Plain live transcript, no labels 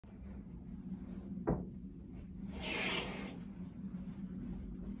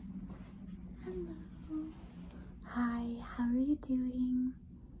doing?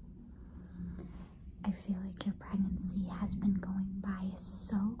 I feel like your pregnancy has been going by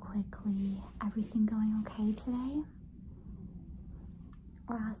so quickly. Everything going okay today?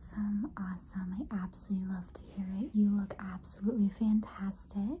 Awesome, awesome. I absolutely love to hear it. You look absolutely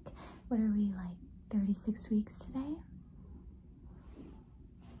fantastic. What are we, like 36 weeks today?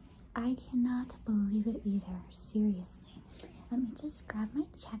 I cannot believe it either, seriously. Let me just grab my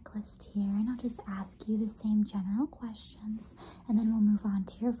checklist here and I'll just ask you the same general questions and then we'll move on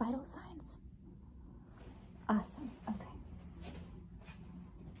to your vital signs. Awesome, okay.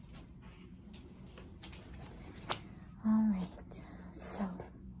 All right, so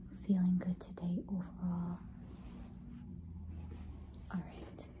feeling good today overall. All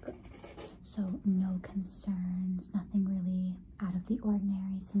right, good. So no concerns, nothing really out of the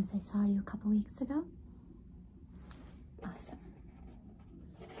ordinary since I saw you a couple weeks ago? Awesome.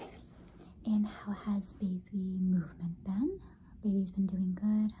 And how has baby movement been? Baby's been doing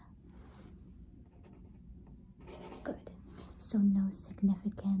good? Good. So no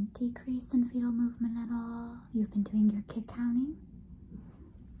significant decrease in fetal movement at all? You've been doing your kick counting?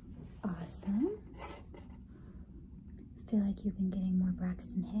 Awesome. Feel like you've been getting more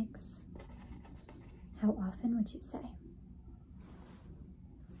Braxton Hicks? How often would you say?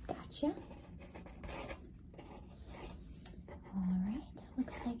 Gotcha. Alright,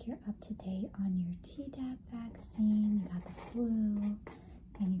 looks like you're up to date on your Tdap vaccine, you got the flu,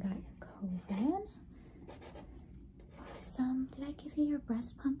 and you got your COVID. Awesome. Did I give you your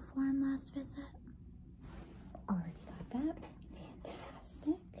breast pump form last visit? Already got that.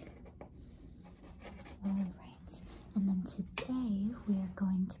 Fantastic. Alright, and then today we are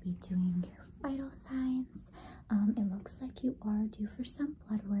going to be doing your vital signs. It looks like you are due for some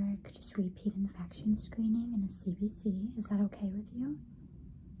blood work, just repeat infection screening and a CBC. Is that okay with you?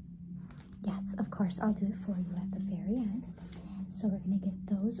 Yes, of course, I'll do it for you at the very end. So we're going to get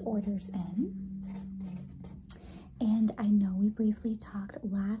those orders in. And I know we briefly talked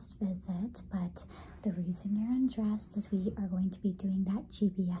last visit, but the reason you're undressed is we are going to be doing that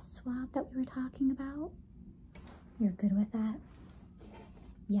GBS swab that we were talking about. You're good with that?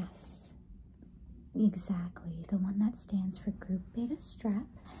 Yes. Exactly, the one that stands for group beta strep.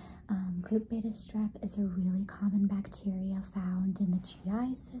 Group beta strep is a really common bacteria found in the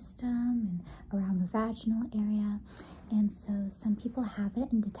GI system and around the vaginal area. And so some people have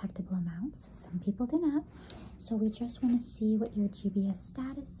it in detectable amounts, some people do not. So we just want to see what your GBS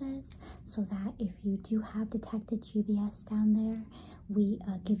status is so that if you do have detected GBS down there, we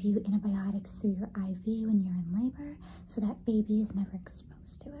give you antibiotics through your IV when you're in labor so that baby is never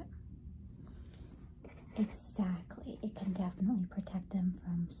exposed to it. Exactly. It can definitely protect them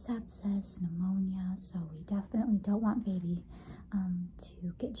from sepsis, pneumonia, so we definitely don't want baby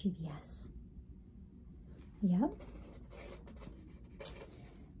to get GBS. Yep.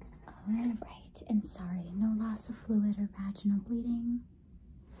 Alright, and sorry, no loss of fluid or vaginal bleeding?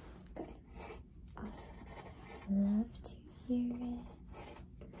 Good. Awesome. Love to hear it.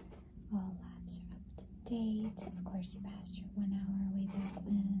 All labs are up to date. Of course, you passed your 1 hour way back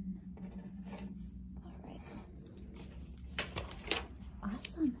when.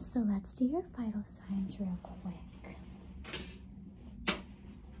 Awesome, so let's do your vital signs real quick.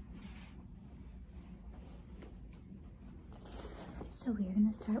 So we're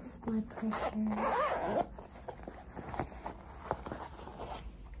going to start with blood pressure.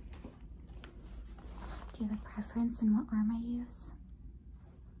 Do you have a preference in what arm I use?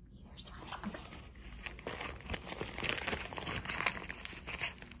 Either's fine, okay.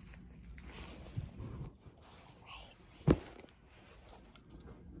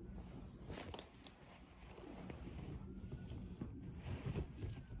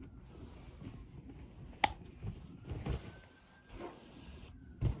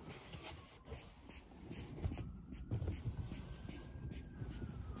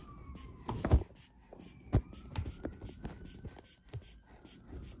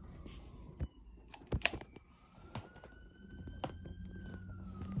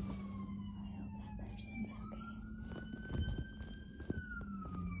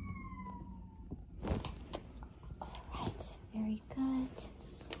 Very good.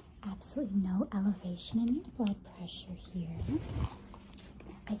 Absolutely no elevation in your blood pressure here.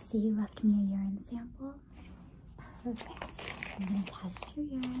 I see you left me a urine sample. Perfect. I'm going to test your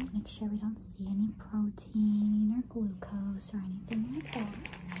urine, make sure we don't see any protein or glucose or anything like that.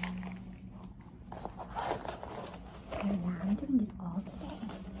 Oh yeah, I'm doing it all today.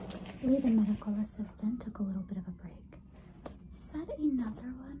 Lee, the medical assistant, took a little bit of a break. Is that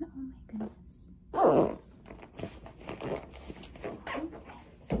another one? Oh my goodness.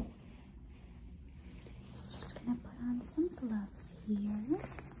 Just gonna put on some gloves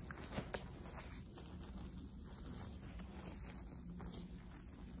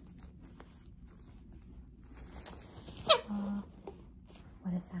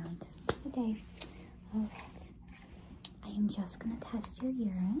ultrasound. Okay. All right. I am just going to test your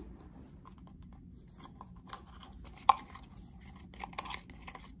urine.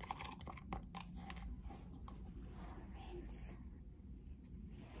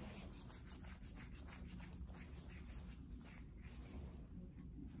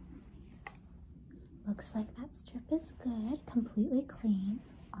 Looks like that strip is good, completely clean.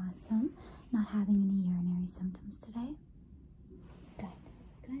 Awesome. Not having any urinary symptoms today. Good,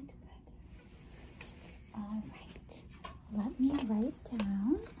 good, good. All right. Let me write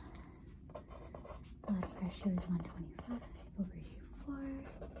down. Blood pressure is 125/84.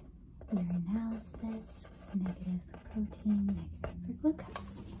 Urinalysis was negative for protein, negative for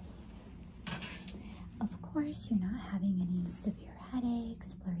glucose. Of course, you're not having any severe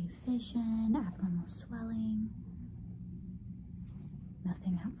headaches, blurry vision, abnormal swelling.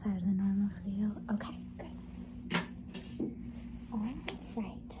 Nothing outside of the normal for you. Okay, good. All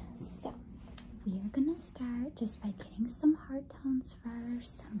right, so we are gonna start just by getting some heart tones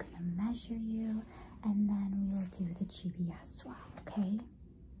first. I'm gonna measure you, and then we will do the GBS swab, okay?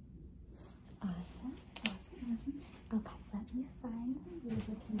 Awesome, awesome, awesome. Okay, let me find the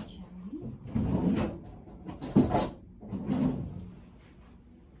lubricant jelly.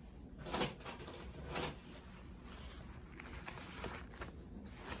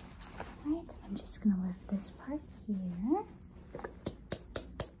 Right, I'm just gonna lift this part here.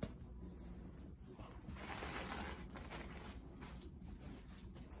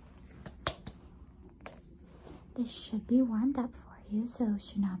 This should be warmed up for you, so it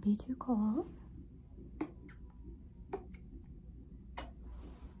should not be too cold.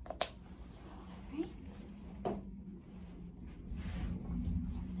 And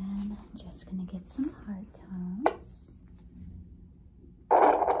then I'm just gonna get some heart tones.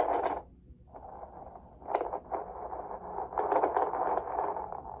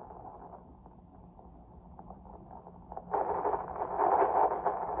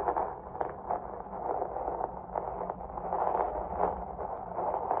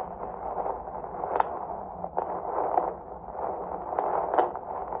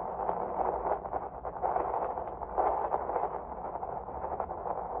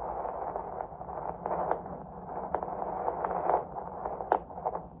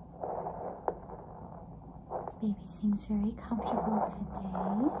 Baby seems very comfortable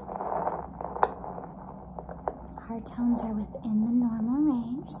today. Heart tones are within the normal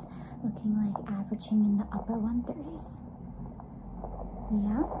range, looking like averaging in the upper 130s.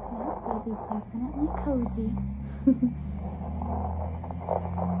 Yep, baby's definitely cozy.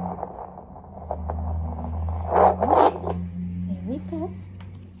 Right, very good.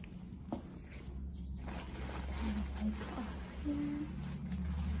 Just kind of wipe off here.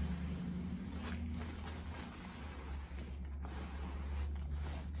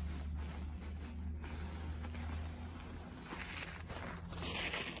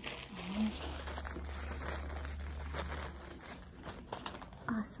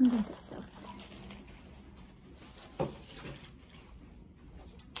 Awesome visit so far.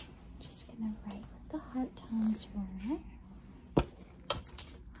 Just gonna write what the heart tones were.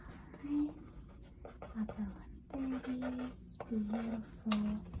 Alright, upper 130s, beautiful.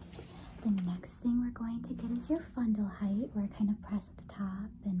 The next thing we're going to get is your fundal height. We're kind of press at the top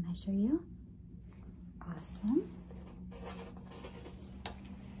and measure you. Awesome.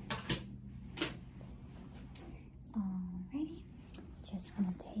 Alrighty. Just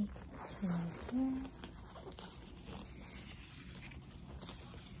gonna take this right here.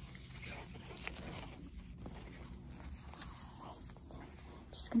 Right.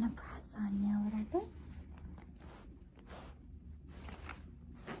 Just gonna press on you a little bit.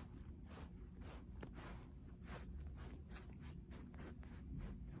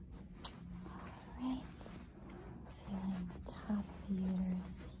 Alright. Feeling the top of the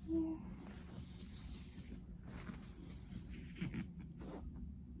uterus here.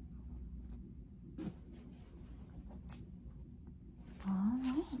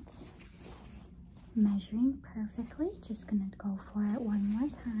 Measuring perfectly. Just gonna go for it one more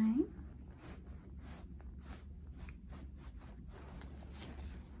time.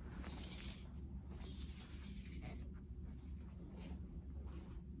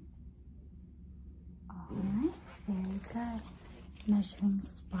 Alright, very good. Measuring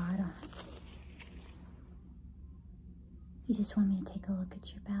spot on. You just want me to take a look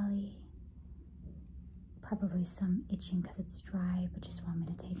at your belly. Probably some itching because it's dry, but just want me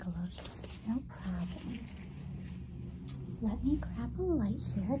to take a look. No problem. Let me grab a light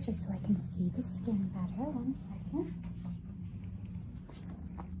here just so I can see the skin better. 1 second.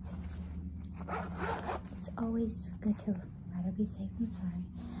 It's always good to rather gotta be safe and sorry.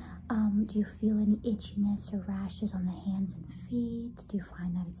 Do you feel any itchiness or rashes on the hands and feet? Do you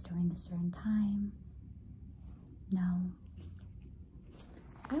find that it's during a certain time? No.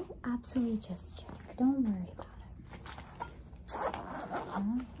 I will absolutely just check. Don't worry about it.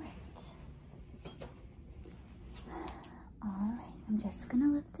 Alright. Alright, I'm just gonna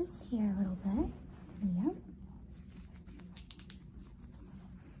lift this here a little bit. Yep.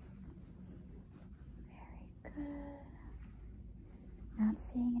 Very good. Not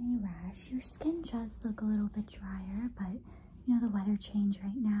seeing any rash. Your skin does look a little bit drier, but you know the weather change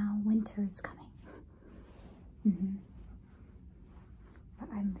right now. Winter is coming. But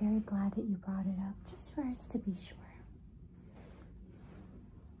I'm very glad that you brought it up, just for us to be sure.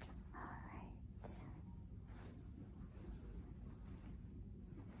 Alright.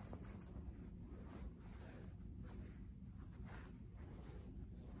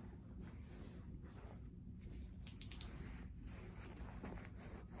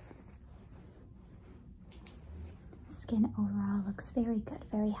 Skin overall looks very good,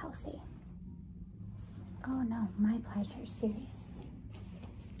 very healthy. Oh no, my pleasure, seriously.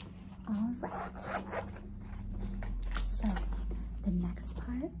 Alright. So, the next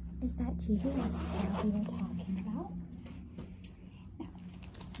part is that GBS swab we were talking about. Now,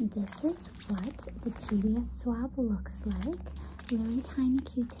 this is what the GBS swab looks like. Really tiny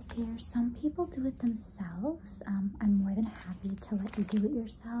Q-tip here. Some people do it themselves. I'm more than happy to let you do it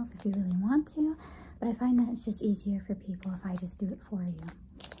yourself if you really want to, but I find that it's just easier for people if I just do it for you.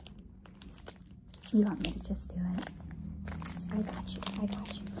 You want me to just do it? I got you, I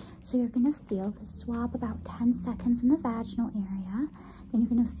got you. So you're gonna feel the swab about 10 seconds in the vaginal area. Then you're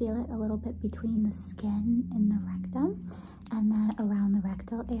gonna feel it a little bit between the skin and the rectum, and then around the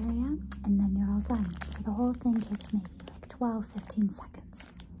rectal area, and then you're all done. So the whole thing takes maybe like 12, 15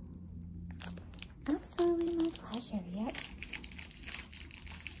 seconds. Absolutely my pleasure, yep.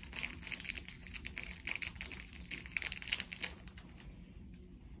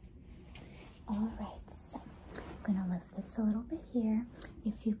 Alright, so I'm gonna lift this a little bit here.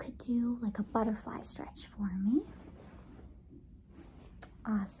 If you could do like a butterfly stretch for me.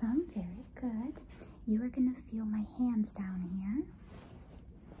 Awesome, very good. You are gonna feel my hands down here.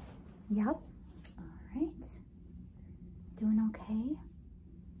 Yep. Alright. Doing okay?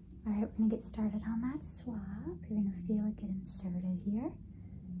 Alright, we're gonna get started on that swab. You're gonna feel it get inserted here.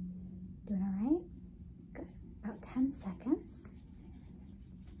 Doing alright? Good. About 10 seconds.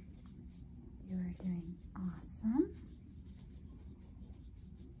 You are doing awesome.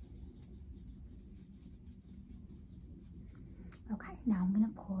 Okay, now I'm going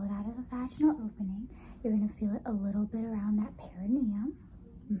to pull it out of the vaginal opening. You're going to feel it a little bit around that perineum.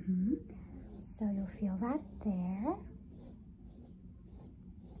 So you'll feel that there.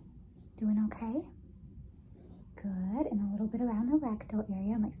 Doing okay? Good. And a little bit around the rectal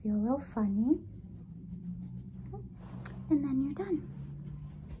area. Might feel a little funny. And then you're done.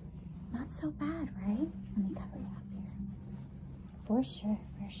 Not so bad, right? Let me cover you up here. For sure,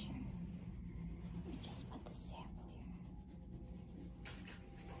 for sure. Let me just put the sample here.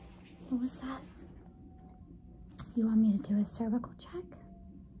 What was that? You want me to do a cervical check?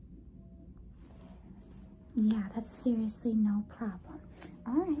 Yeah, that's seriously no problem.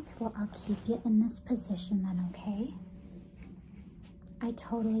 Alright, well, I'll keep you in this position then, okay? I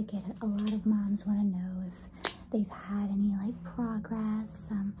totally get it. A lot of moms want to know if they've had any like progress,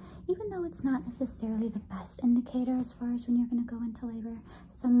 even though it's not necessarily the best indicator as far as when you're going to go into labor.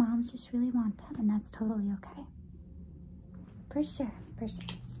 Some moms just really want them, and that's totally okay. For sure, for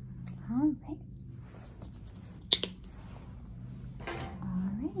sure. Alright.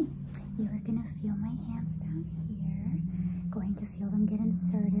 Alright. You are going to feel my hands down here. Going to feel them get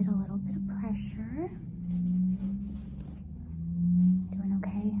inserted, a little bit of pressure. Doing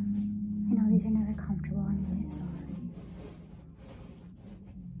okay? I know these are never comfortable. I'm really sorry.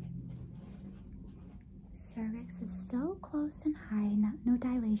 Cervix is still close and high, no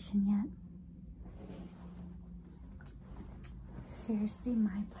dilation yet. Seriously,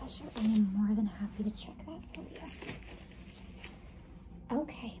 my pleasure. I am more than happy to check that for you.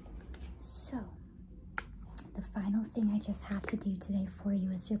 Okay, so the final thing I just have to do today for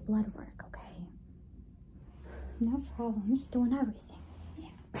you is your blood work, okay? No problem. I'm just doing everything.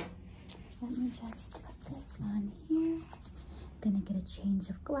 Yeah. Let me just put this on here. I'm gonna get a change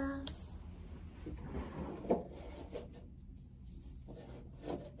of gloves.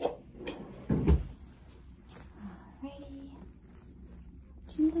 Alrighty.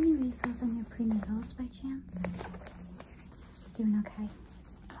 Do you need any refills on your prenatals by chance? Doing okay?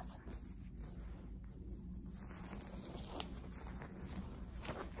 Awesome.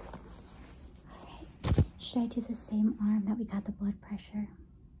 Alright. should I do the same arm that we got the blood pressure?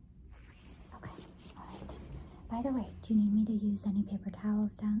 Okay, all right. By the way, do you need me to use any paper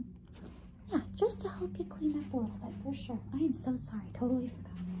towels down? Yeah, just to help you clean up a little bit, for sure. I am so sorry, totally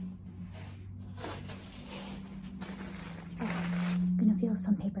forgot. Okay, I'm gonna feel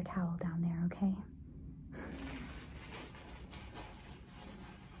some paper towel down there, okay?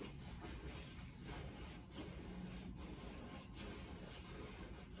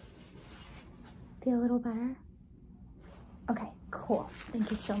 Feel a little better? Okay, cool. Thank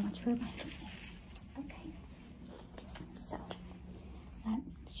you so much for reminding me. Okay, so let me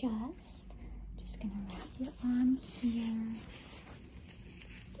just gonna wrap your arm here.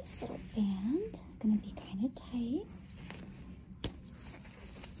 This little band, gonna be kind of tight.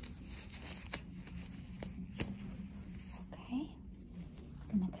 Okay,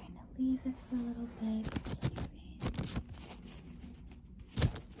 gonna kind of leave it for a little bit.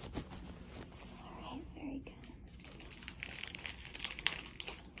 Alright, very good.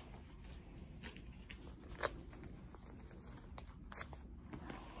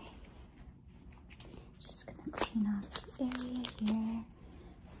 Alright, just gonna clean off the area here.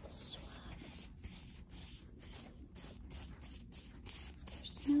 Swab.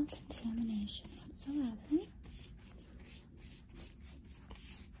 There's no contamination whatsoever.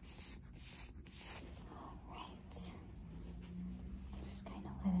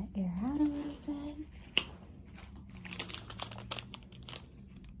 Let it air out a little bit.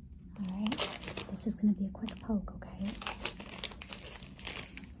 Alright, this is going to be a quick poke, okay?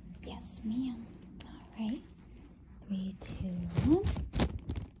 Yes, ma'am. Alright, 3, 2, 1.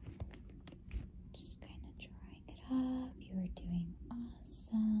 Just kind of drying it up. You are doing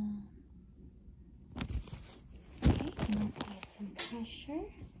awesome. Okay, and apply some pressure.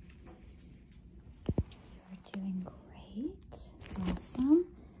 You are doing great. Awesome.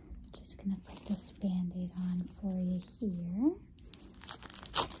 Just gonna put this band-aid on for you here.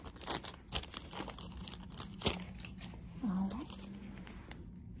 All right.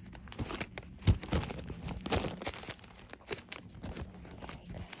 Very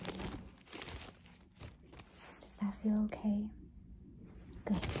good. Does that feel okay?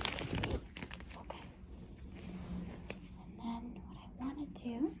 Good. Okay. And then what I want to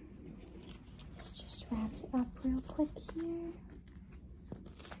do is just wrap it up real quick here.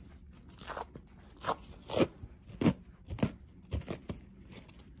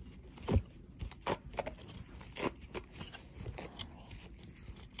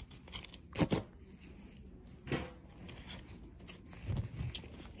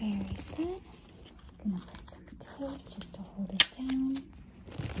 Very good. Gonna put some tape just to hold it down.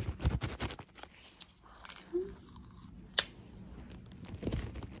 Awesome.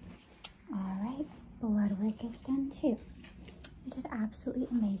 Alright, blood work is done too. You did absolutely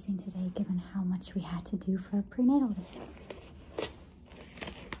amazing today given how much we had to do for a prenatal visit.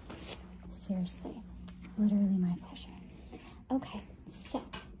 Seriously, literally my pleasure. Okay, so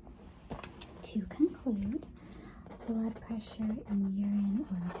to conclude, blood pressure and urine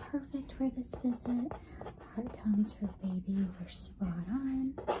were perfect for this visit. Heart tones for baby were spot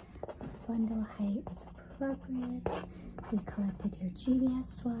on. Fundal height was appropriate. We collected your GBS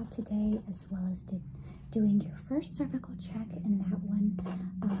swab today, as well as doing your first cervical check. In that one,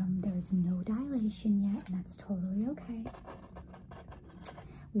 there was no dilation yet, and that's totally okay.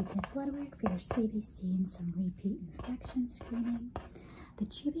 We did blood work for your CBC and some repeat infection screening. The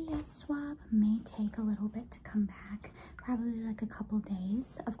GBS swab may take a little bit to come back, probably like a couple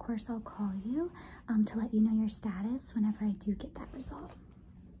days. Of course, I'll call you to let you know your status whenever I do get that result.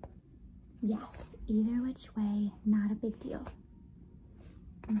 Yes, either which way, not a big deal.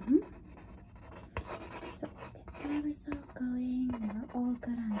 So get that result going. We're all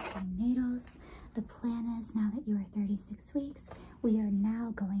good on prenatals. The plan is, now that you are 36 weeks, we are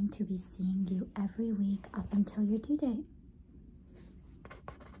now going to be seeing you every week up until your due date.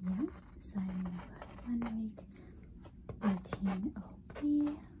 Yeah, so I'm going to put 1 week routine OB,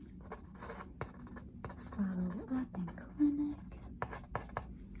 follow up in clinic.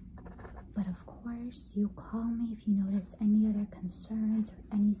 But of course, you call me if you notice any other concerns or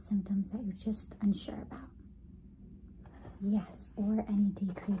any symptoms that you're just unsure about. Yes, or any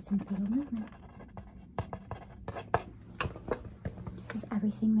decrease in fetal movement. Does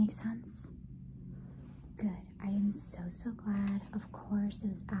everything make sense? Good. I am so glad. Of course, it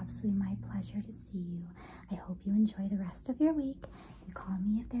was absolutely my pleasure to see you. I hope you enjoy the rest of your week. You call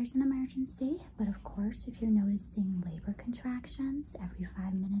me if there's an emergency, but of course, if you're noticing labor contractions every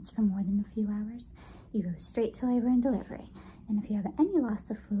 5 minutes for more than a few hours, you go straight to labor and delivery. And if you have any loss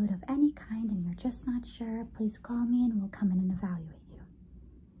of fluid of any kind and you're just not sure, please call me and we'll come in and evaluate you.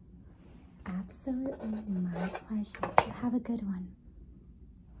 Absolutely, my pleasure. You have a good one.